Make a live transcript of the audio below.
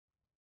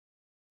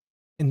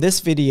In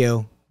this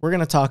video, we're going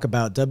to talk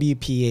about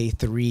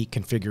WPA3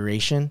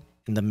 configuration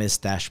in the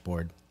MIST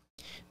dashboard.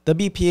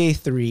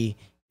 WPA3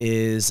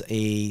 is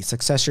a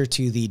successor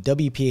to the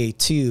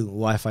WPA2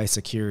 Wi-Fi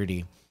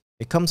security.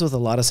 It comes with a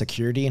lot of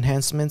security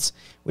enhancements,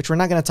 which we're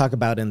not going to talk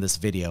about in this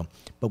video,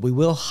 but we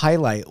will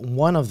highlight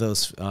one of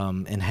those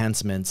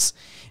enhancements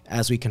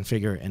as we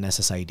configure an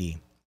SSID.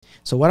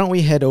 So why don't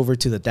we head over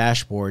to the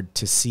dashboard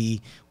to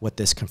see what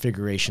this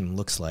configuration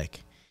looks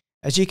like.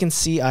 As you can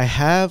see, I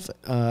have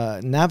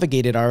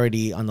navigated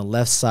already on the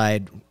left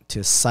side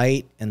to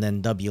Site and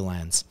then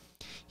WLANs.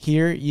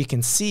 Here you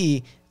can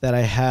see that I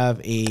have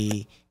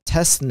a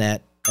testnet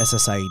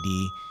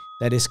SSID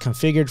that is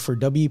configured for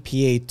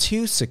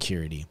WPA2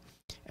 security,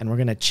 and we're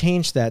going to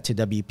change that to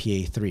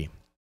WPA3.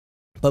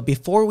 But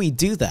before we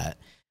do that,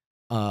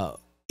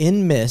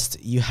 in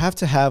MIST, you have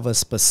to have a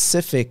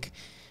specific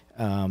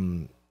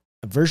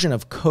version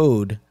of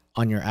code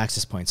on your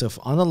access point. So if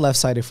on the left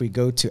side, if we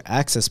go to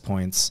access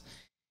points,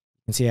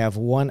 you can see I have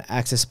one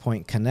access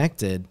point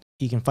connected.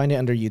 You can find it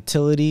under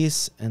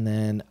utilities and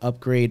then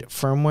upgrade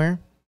firmware.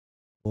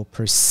 We'll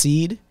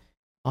proceed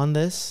on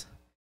this.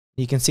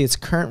 You can see its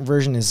current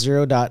version is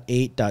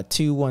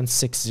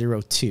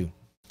 0.8.21602.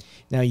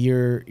 Now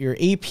your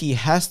AP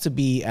has to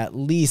be at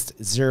least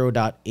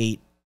 0.8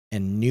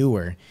 and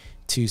newer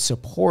to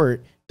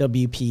support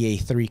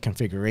WPA3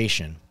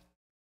 configuration.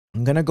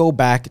 I'm going to go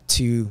back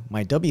to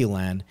my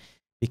WLAN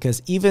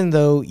because even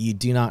though you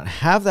do not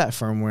have that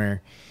firmware,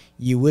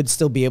 you would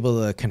still be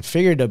able to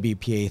configure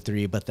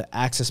WPA3, but the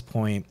access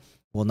point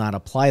will not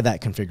apply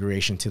that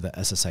configuration to the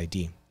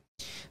SSID.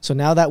 So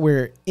now that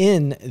we're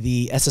in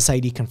the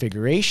SSID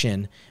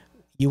configuration,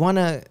 you want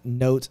to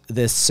note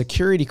this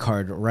security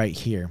card right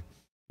here.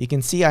 You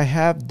can see I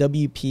have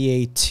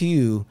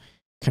WPA2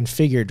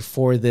 configured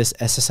for this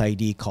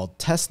SSID called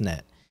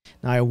testnet.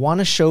 Now I want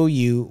to show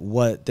you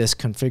what this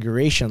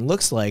configuration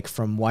looks like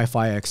from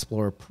Wi-Fi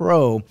Explorer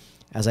Pro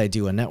as I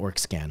do a network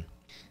scan.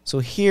 So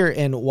here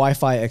in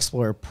Wi-Fi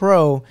Explorer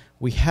Pro,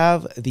 we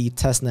have the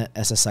testnet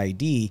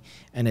SSID,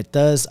 and it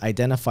does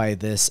identify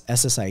this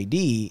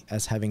SSID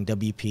as having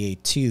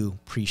WPA2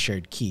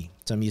 pre-shared key.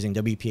 So I'm using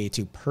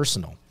WPA3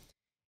 Personal.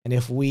 And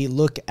if we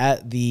look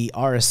at the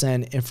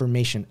RSN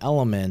information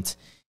element,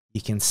 you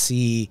can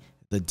see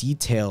the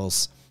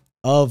details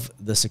of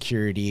the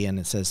security, and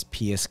it says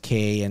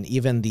PSK, and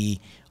even the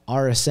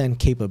RSN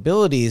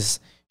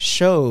capabilities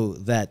show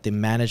that the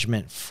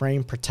management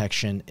frame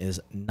protection is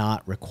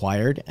not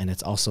required, and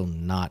it's also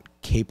not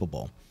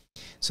capable.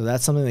 So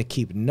that's something to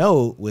keep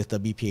note with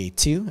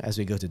WPA2 as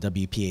we go to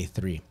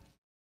WPA3.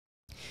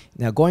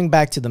 Now going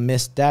back to the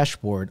MIST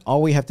dashboard,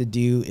 all we have to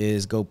do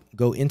is go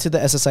into the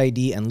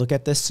SSID and look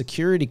at this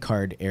security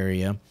card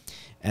area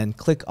and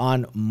click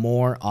on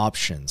More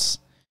Options.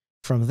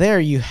 From there,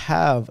 you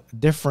have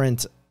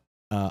different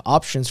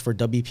options for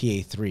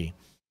WPA3.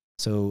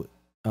 So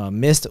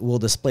MIST will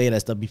display it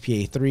as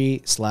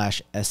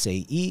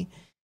WPA3/SAE,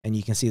 and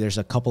you can see there's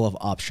a couple of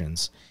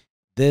options.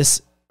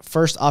 This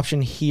first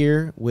option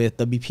here with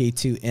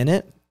WPA2 in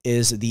it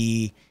is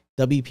the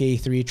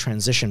WPA3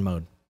 transition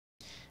mode.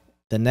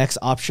 The next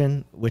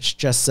option, which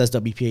just says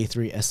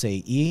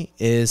WPA3/SAE,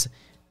 is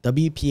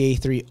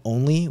WPA3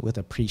 only with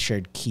a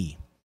pre-shared key.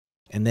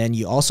 And then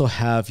you also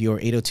have your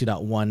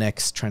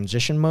 802.1x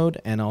transition mode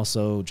and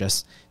also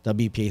just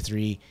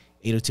WPA3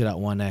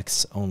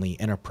 802.1x only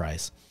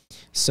enterprise.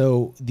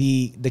 So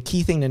the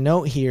key thing to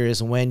note here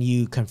is when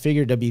you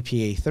configure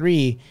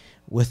WPA3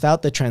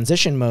 without the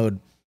transition mode,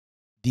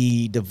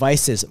 the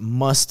devices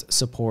must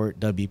support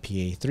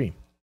WPA3.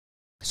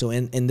 So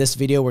in this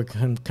video, we're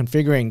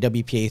configuring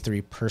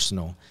WPA3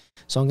 Personal.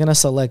 So I'm going to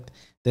select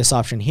this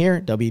option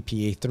here,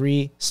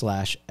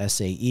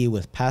 WPA3/SAE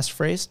with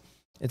passphrase.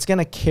 It's going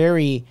to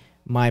carry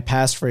my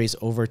passphrase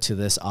over to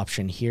this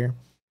option here.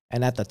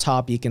 And at the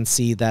top, you can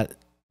see that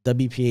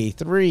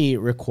WPA3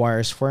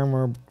 requires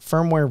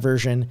firmware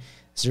version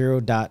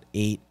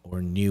 0.8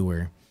 or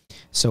newer.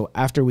 So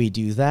after we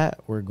do that,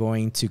 we're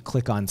going to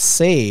click on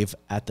Save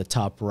at the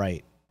top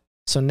right.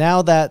 So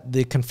now that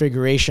the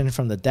configuration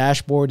from the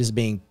dashboard is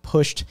being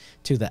pushed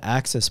to the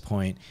access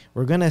point,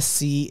 we're going to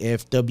see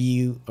if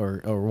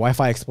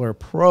Wi-Fi Explorer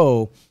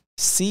Pro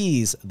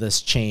sees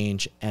this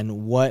change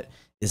and what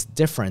is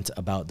different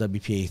about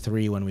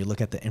WPA3 when we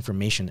look at the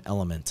information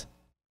element.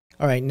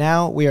 All right,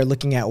 now we are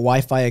looking at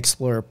Wi-Fi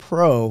Explorer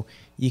Pro.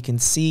 You can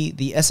see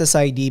the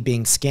SSID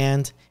being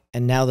scanned,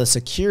 and now the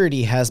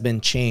security has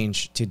been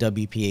changed to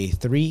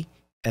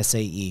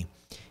WPA3/SAE.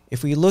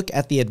 If we look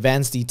at the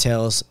advanced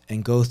details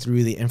and go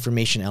through the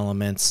information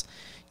elements,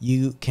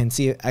 you can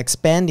see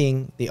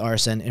expanding the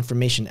RSN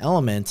information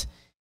element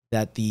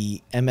that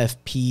the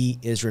MFP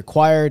is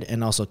required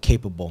and also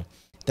capable.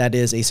 That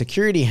is a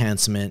security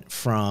enhancement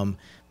from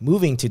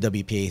moving to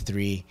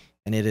WPA3,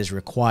 and it is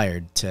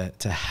required to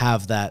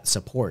have that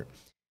support.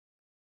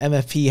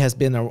 MFP has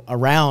been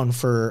around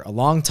for a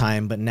long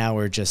time, but now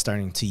we're just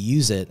starting to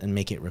use it and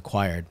make it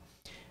required.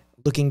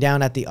 Looking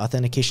down at the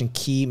authentication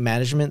key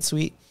management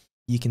suite,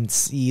 you can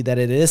see that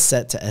it is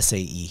set to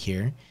SAE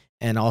here,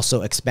 and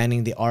also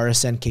expanding the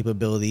RSN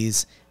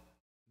capabilities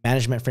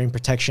management frame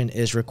protection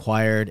is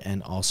required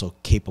and also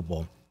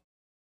capable.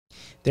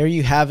 There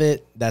you have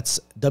it. That's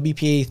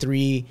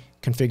WPA3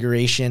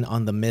 configuration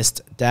on the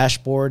MIST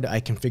dashboard. I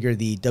configure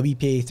the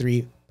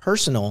WPA3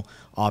 Personal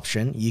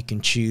option. You can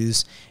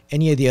choose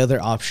any of the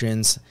other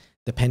options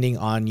depending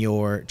on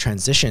your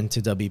transition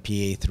to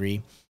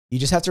WPA3. You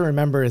just have to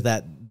remember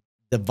that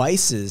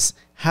devices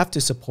have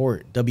to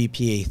support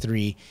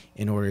WPA3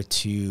 in order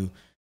to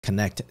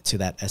connect to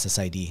that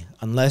SSID,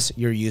 unless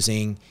you're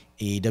using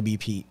a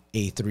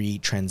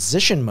WPA3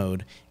 transition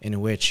mode in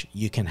which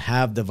you can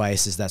have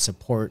devices that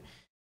support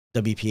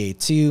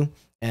WPA2,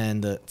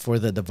 and for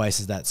the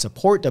devices that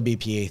support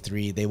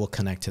WPA3, they will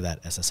connect to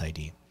that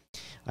SSID.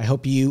 I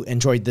hope you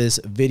enjoyed this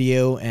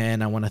video,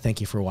 and I want to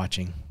thank you for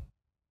watching.